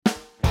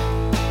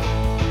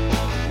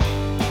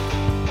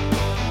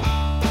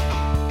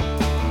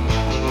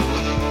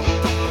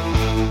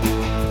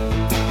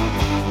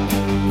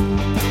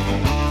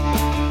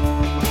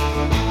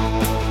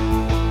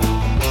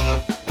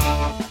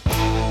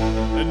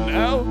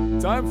Now,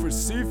 time for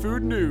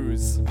Seafood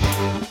News.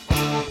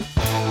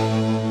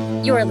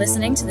 You are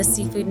listening to the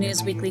Seafood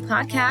News Weekly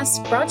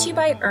Podcast, brought to you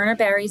by Urner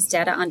Barry's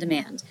Data on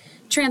Demand.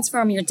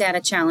 Transform your data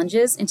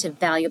challenges into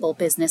valuable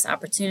business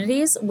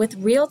opportunities with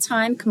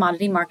real-time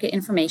commodity market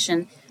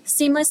information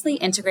seamlessly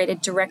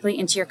integrated directly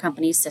into your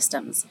company's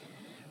systems.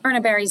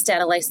 Urner Barry's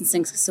data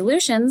licensing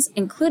solutions,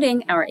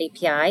 including our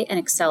API and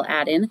Excel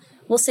add-in,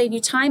 will save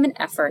you time and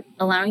effort,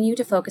 allowing you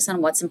to focus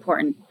on what's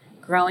important,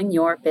 growing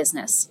your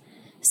business.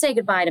 Say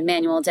goodbye to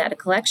manual data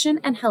collection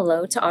and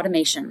hello to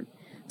automation.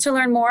 To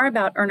learn more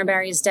about Urner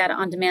Barry's Data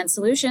on Demand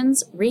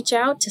solutions, reach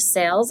out to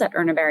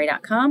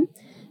sales@urnerbarry.com.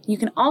 You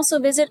can also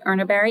visit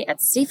Urner Barry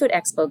at Seafood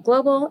Expo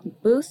Global,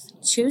 booth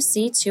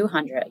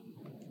 2C200.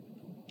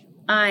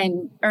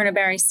 I'm Urner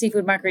Barry's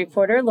seafood market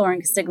reporter,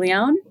 Lauren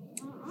Castiglione.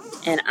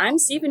 And I'm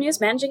Seafood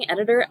News Managing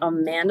Editor,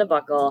 Amanda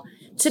Buckle.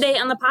 Today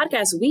on the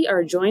podcast, we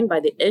are joined by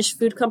the Ish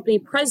Food Company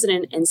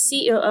President and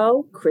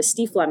COO,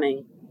 Christie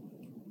Fleming.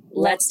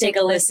 Let's take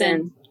a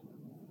listen.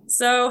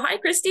 So, hi,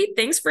 Christie.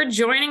 Thanks for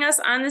joining us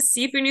on the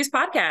Seafood News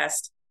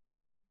Podcast.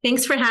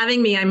 Thanks for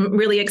having me. I'm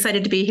really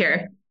excited to be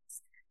here.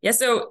 Yeah,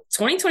 so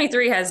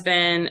 2023 has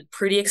been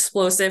pretty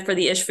explosive for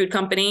the Ish Food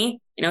Company.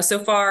 So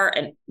far,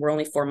 and we're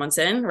only 4 months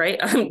in, right?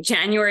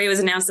 January, it was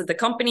announced that the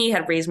company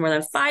had raised more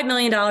than $5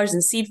 million in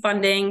seed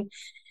funding.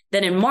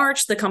 Then in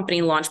March, the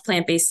company launched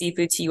plant-based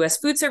seafood to U.S.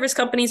 food service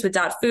companies with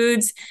Dot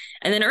Foods.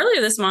 And then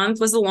earlier this month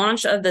was the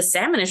launch of the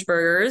Salmonish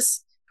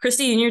burgers.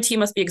 Christie, you and your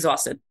team must be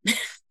exhausted.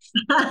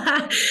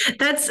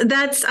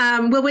 That's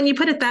well, when you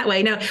put it that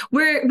way, no,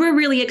 we're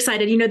really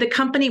excited. The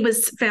company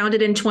was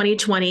founded in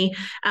 2020.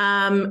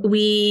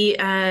 We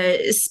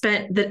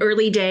spent the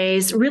early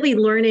days really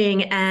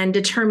learning and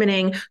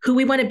determining who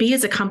we want to be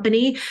as a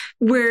company.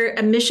 We're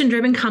a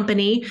mission-driven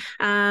company.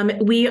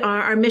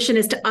 Our mission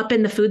is to up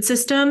in the food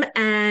system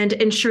and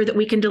ensure that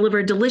we can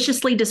deliver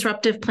deliciously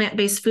disruptive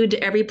plant-based food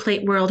to every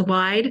plate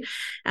worldwide.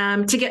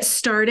 To get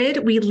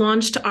started, we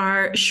launched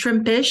our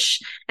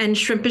shrimpish and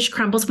shrimpish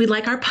crumbles. We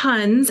like our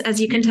puns,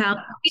 as you can tell.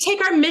 We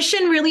take our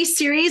mission really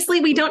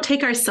seriously. We don't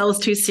take ourselves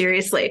too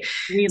seriously.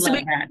 We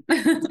love that.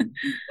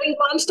 We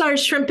launched our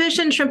shrimpish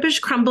and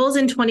shrimpish crumbles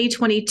in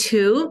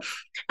 2022.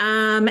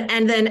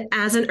 And then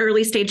as an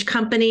early stage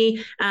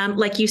company,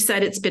 like you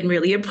said, it's been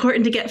really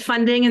important to get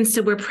funding. And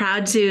so we're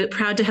proud to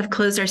have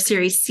closed our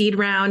Series Seed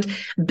round,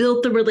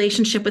 built the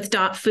relationship with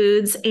Dot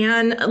Foods,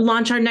 and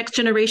launch our next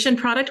generation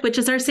product, which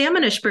is our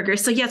Salmonish burger.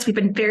 So yes, we've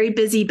been very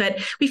busy,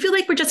 but we feel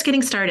like we're just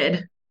getting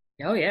started.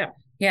 Oh, yeah.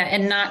 Yeah,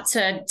 and not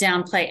to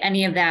downplay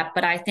any of that,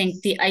 but I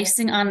think the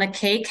icing on the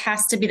cake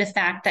has to be the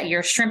fact that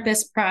your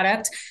shrimpish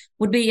product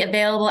would be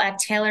available at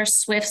Taylor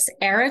Swift's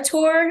Era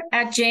Tour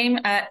at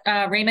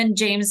Raymond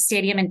James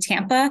Stadium in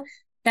Tampa.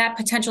 That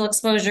potential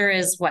exposure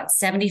is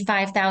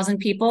 75,000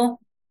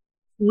 people?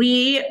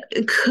 We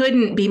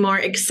couldn't be more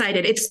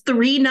excited. It's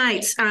 3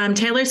 nights.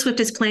 Taylor Swift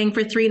is playing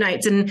for 3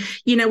 nights. And,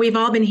 we've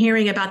all been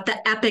hearing about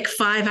the epic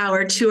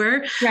 5-hour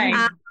tour.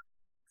 Right.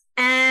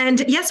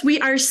 And yes, we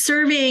are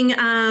serving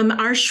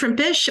our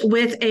shrimpish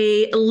with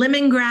a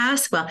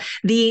lemongrass. Well,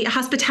 the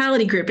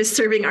hospitality group is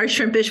serving our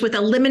shrimpish with a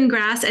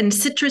lemongrass and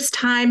citrus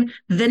thyme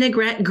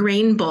vinaigrette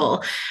grain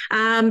bowl.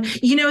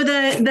 The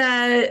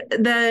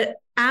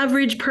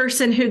average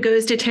person who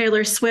goes to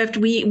Taylor Swift,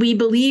 we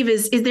believe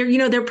is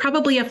they're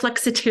probably a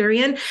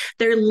flexitarian.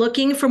 They're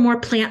looking for more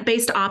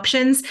plant-based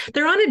options.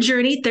 They're on a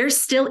journey. They're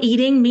still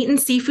eating meat and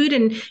seafood.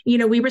 And,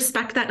 we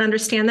respect that and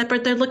understand that,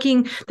 but they're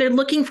looking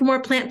for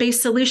more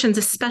plant-based solutions,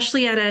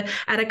 especially at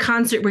a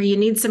concert where you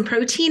need some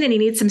protein and you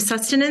need some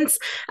sustenance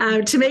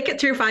to make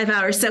it through 5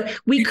 hours. So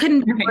we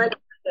couldn't be more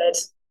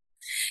excited.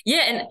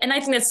 Yeah, and I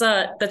think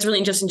that's really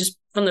interesting, just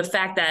from the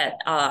fact that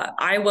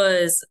I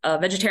was a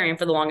vegetarian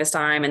for the longest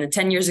time, and then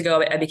 10 years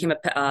ago I became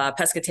a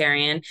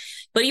pescatarian.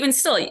 But even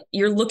still,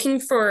 you're looking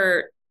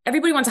for,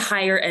 everybody wants a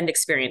higher end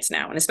experience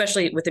now, and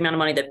especially with the amount of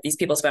money that these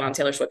people spend on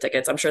Taylor Swift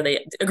tickets, I'm sure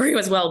they agree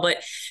as well.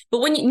 But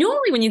when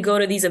you go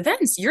to these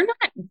events, you're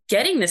not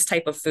getting this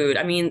type of food.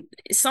 I mean,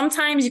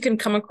 sometimes you can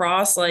come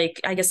across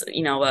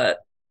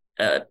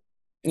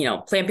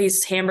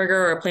plant-based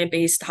hamburger or a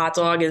plant-based hot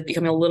dog is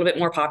becoming a little bit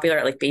more popular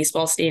at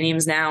baseball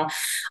stadiums now.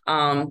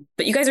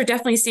 But you guys are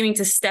definitely seeming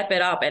to step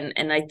it up.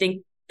 And I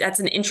think that's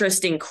an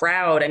interesting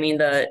crowd. I mean,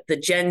 the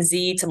Gen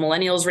Z to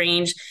millennials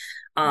range.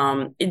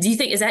 Do you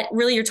think, is that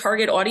really your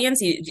target audience?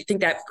 Do you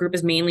think that group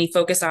is mainly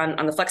focused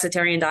on the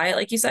flexitarian diet,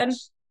 like you said?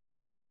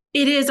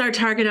 It is our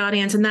target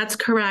audience, and that's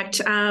correct.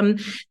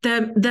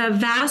 The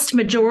vast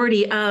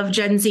majority of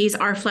Gen Zs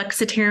are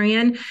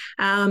flexitarian.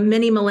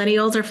 Many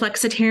millennials are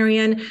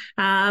flexitarian,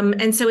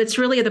 and so it's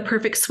really the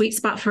perfect sweet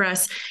spot for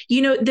us.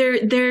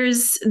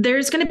 There's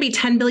going to be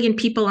 10 billion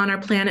people on our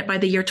planet by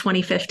the year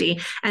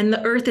 2050, and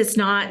the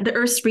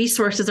Earth's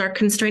resources are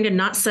constrained and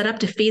not set up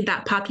to feed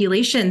that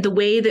population the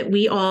way that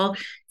we all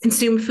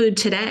consume food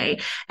today.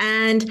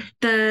 And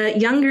the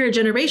younger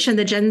generation,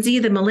 the Gen Z,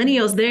 the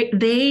millennials,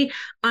 they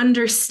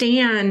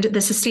understand the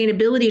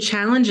sustainability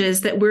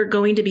challenges that we're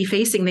going to be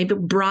facing. They've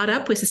been brought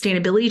up with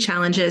sustainability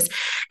challenges.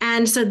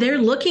 And so they're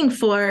looking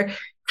for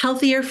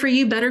healthier for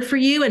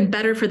you, and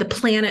better for the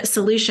planet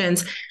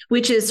solutions,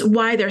 which is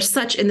why they're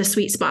such in the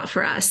sweet spot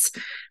for us.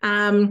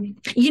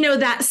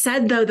 That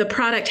said, though, the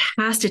product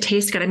has to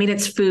taste good. I mean,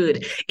 it's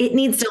food. It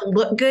needs to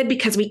look good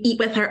because we eat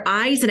with our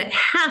eyes, and it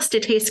has to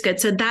taste good.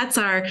 So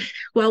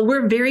while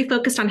we're very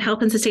focused on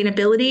health and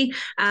sustainability,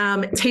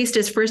 taste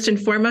is first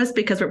and foremost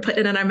because we're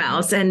putting it in our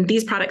mouths, and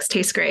these products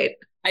taste great.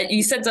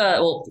 You sent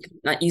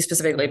not you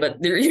specifically,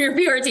 but your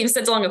PR team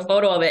sent along a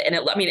photo of it. And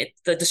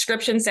the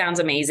description sounds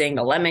amazing.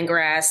 The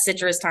lemongrass,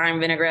 citrus thyme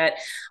vinaigrette.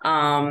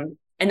 And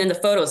then the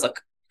photos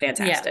look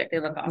fantastic. Yeah,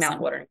 they look awesome.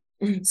 Mouth-watering.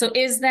 So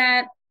is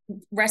that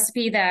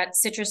recipe, that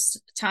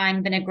citrus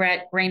thyme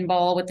vinaigrette grain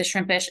bowl with the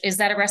shrimpish, is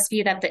that a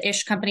recipe that the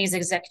Ish Company's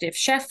executive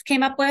chef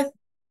came up with?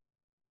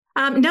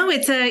 No,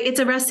 it's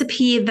a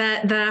recipe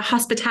that the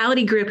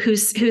hospitality group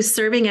who's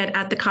serving it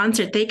at the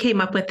concert, they came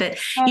up with it.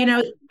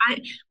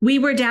 We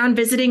were down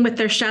visiting with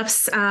their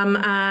chefs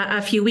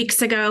a few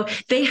weeks ago.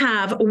 They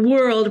have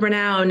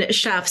world-renowned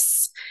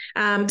chefs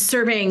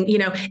serving,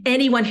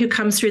 anyone who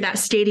comes through that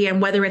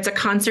stadium, whether it's a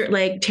concert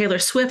like Taylor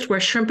Swift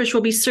where shrimpish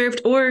will be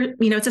served, or,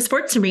 it's a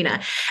sports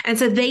arena. And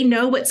so they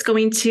know what's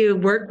going to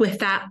work with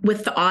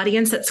the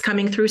audience that's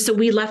coming through. So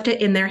we left it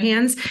in their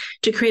hands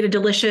to create a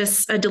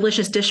delicious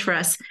dish for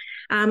us.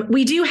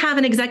 We do have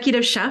an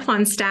executive chef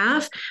on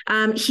staff.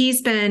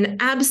 He's been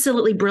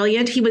absolutely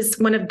brilliant. He was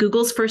one of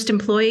Google's first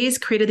employees,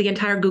 created the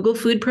entire Google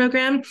food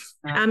program.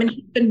 And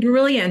he's been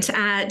brilliant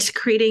at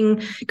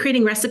creating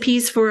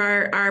recipes for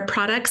our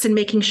products and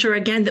making sure,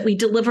 again, that we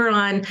deliver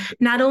on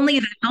not only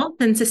the health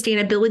and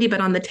sustainability,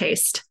 but on the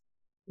taste.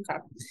 Okay.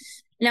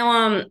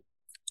 Now,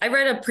 I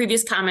read a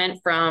previous comment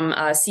from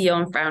CEO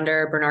and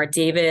founder Bernard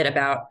David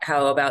about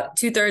how about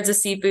 2/3 of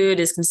seafood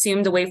is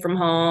consumed away from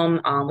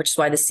home, which is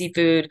why the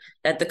seafood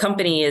that the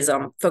company is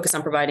focused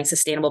on providing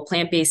sustainable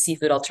plant-based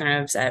seafood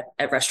alternatives at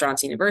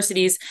restaurants and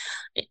universities.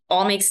 It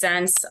all makes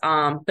sense.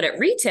 But at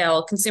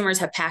retail, consumers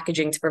have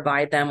packaging to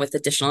provide them with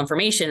additional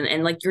information.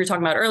 And like you were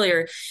talking about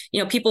earlier,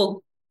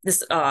 people,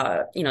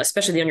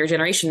 especially the younger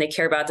generation, they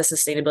care about the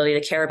sustainability,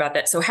 they care about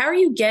that. So how are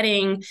you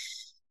getting...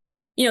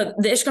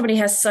 the Ish Company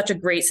has such a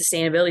great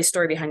sustainability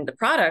story behind the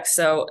product.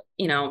 So,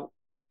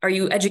 are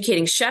you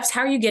educating chefs?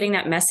 How are you getting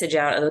that message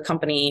out of the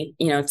company,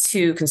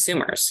 to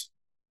consumers?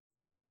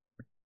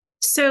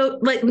 So,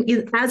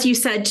 as you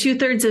said,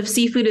 2/3 of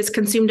seafood is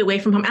consumed away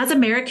from home. As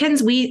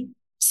Americans, we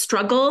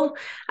struggle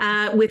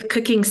with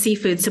cooking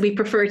seafood, so we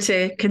prefer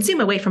to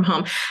consume away from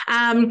home.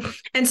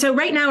 And so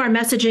right now our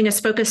messaging is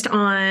focused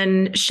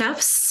on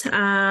chefs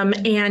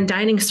and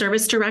dining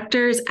service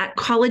directors at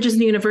colleges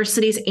and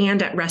universities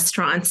and at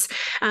restaurants.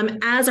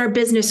 As our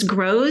business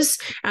grows,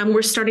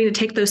 we're starting to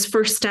take those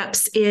first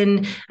steps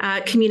in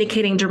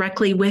communicating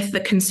directly with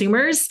the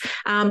consumers,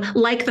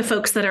 like the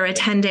folks that are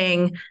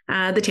attending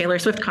the Taylor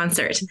Swift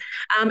concert.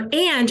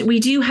 And we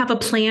do have a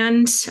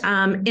planned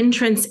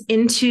entrance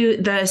into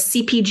the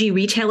CPG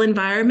retail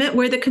environment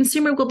where the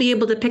consumer will be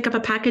able to pick up a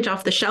package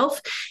off the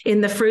shelf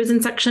in the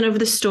frozen section of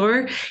the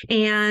store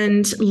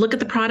and look at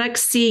the product,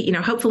 see,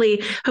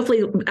 hopefully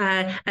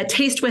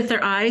taste with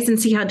their eyes and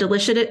see how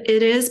delicious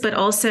it is, but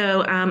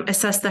also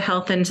assess the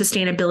health and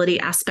sustainability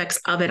aspects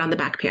of it on the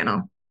back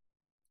panel.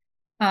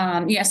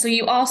 So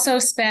you also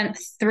spent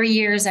 3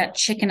 years at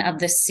Chicken of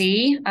the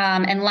Sea.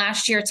 And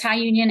last year, Thai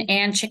Union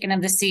and Chicken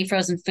of the Sea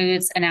Frozen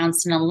Foods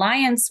announced an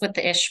alliance with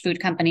the Ish Food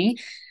Company.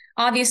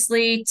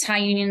 Obviously, Thai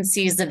Union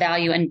sees the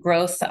value and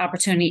growth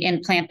opportunity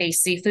in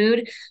plant-based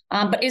seafood.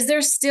 But is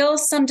there still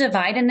some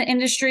divide in the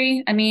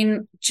industry? I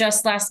mean,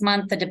 just last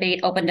month, the debate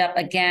opened up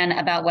again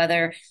about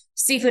whether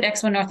Seafood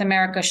Expo North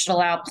America should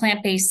allow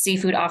plant-based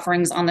seafood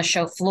offerings on the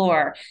show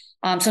floor.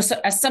 So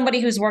as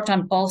somebody who's worked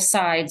on both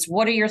sides,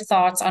 what are your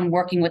thoughts on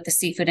working with the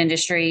seafood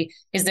industry?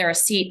 Is there a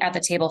seat at the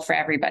table for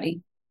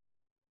everybody?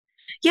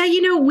 Yeah,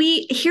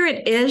 we here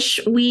at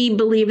Ish, we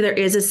believe there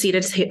is a seat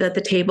at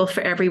the table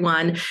for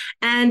everyone.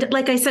 And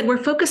like I said,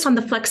 we're focused on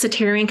the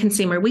flexitarian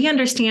consumer. We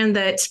understand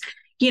that,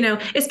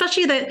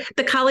 especially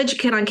the college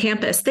kid on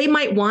campus, they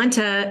might want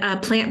a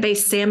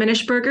plant-based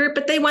salmonish burger,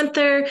 but they want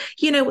their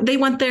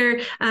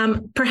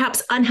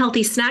perhaps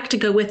unhealthy snack to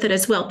go with it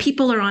as well.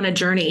 People are on a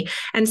journey.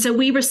 And so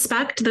we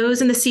respect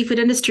those in the seafood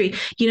industry.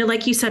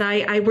 Like you said,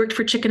 I worked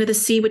for Chicken of the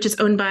Sea, which is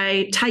owned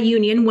by Thai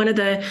Union, one of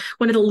the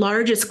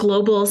largest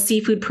global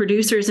seafood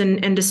producers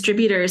and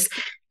distributors.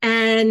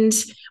 And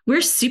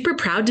we're super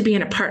proud to be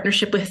in a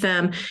partnership with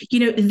them.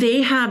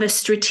 They have a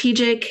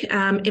strategic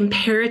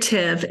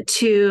imperative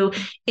to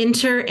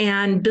enter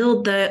and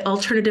build the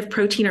alternative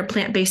protein or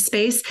plant-based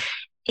space.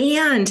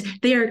 And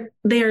they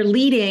are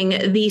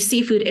leading the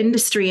seafood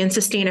industry in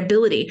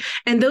sustainability.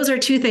 And those are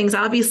two things,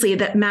 obviously,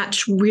 that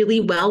match really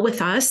well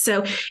with us.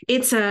 So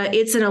it's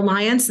an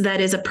alliance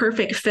that is a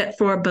perfect fit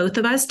for both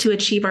of us to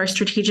achieve our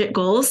strategic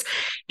goals.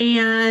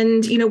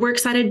 And, we're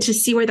excited to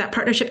see where that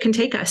partnership can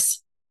take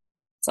us.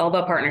 It's all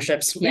about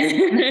partnerships.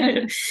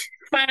 Yeah.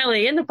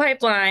 Finally, in the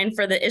pipeline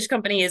for the Ish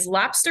Company is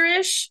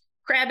lobsterish,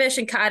 crabish,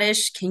 and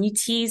codfish. Can you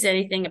tease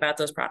anything about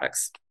those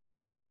products?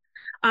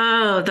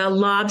 Oh, the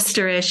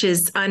lobsterish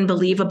is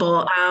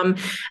unbelievable.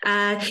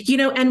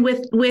 And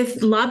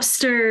with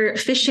lobster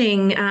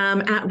fishing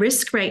at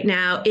risk right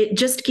now, it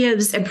just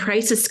gives, and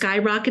prices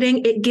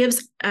skyrocketing, it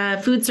gives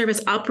food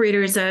service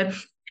operators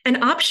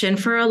an option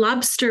for a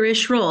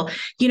lobsterish roll,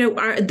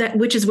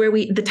 which is where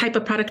the type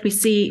of product we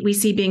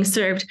see being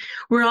served.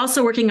 We're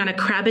also working on a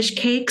crabbish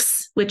cakes,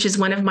 which is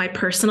one of my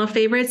personal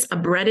favorites, a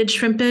breaded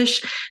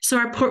shrimpish. So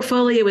our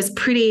portfolio is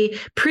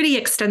pretty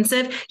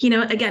extensive.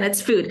 Again,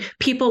 it's food.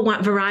 People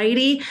want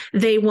variety.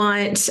 They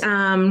want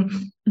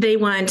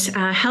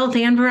health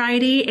and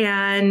variety,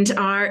 and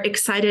are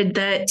excited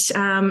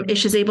that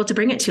Ish is able to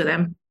bring it to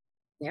them.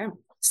 Yeah.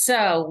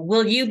 So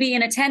will you be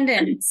in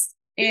attendance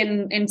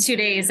in 2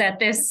 days at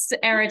this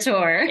era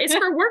tour? It's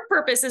for work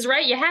purposes,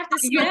 right? You have to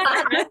see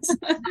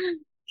it.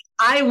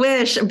 I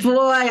wish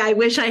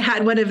I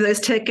had one of those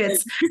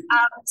tickets.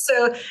 I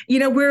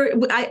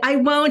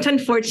won't,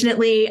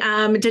 unfortunately,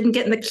 didn't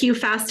get in the queue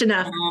fast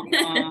enough.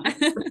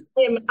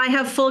 I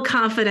have full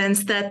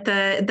confidence that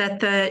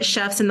the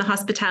chefs in the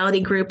hospitality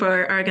group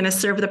are going to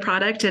serve the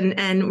product,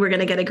 and we're going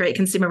to get a great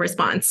consumer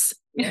response.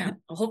 Yeah.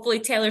 Hopefully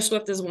Taylor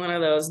Swift is one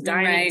of those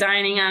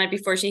dining on it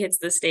before she hits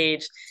the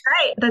stage.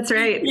 Right. That's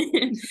right.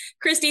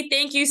 Christie,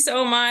 thank you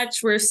so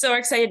much. We're so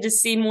excited to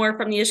see more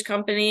from the Ish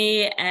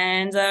company,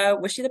 and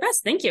wish you the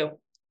best. Thank you.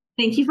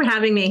 Thank you for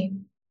having me.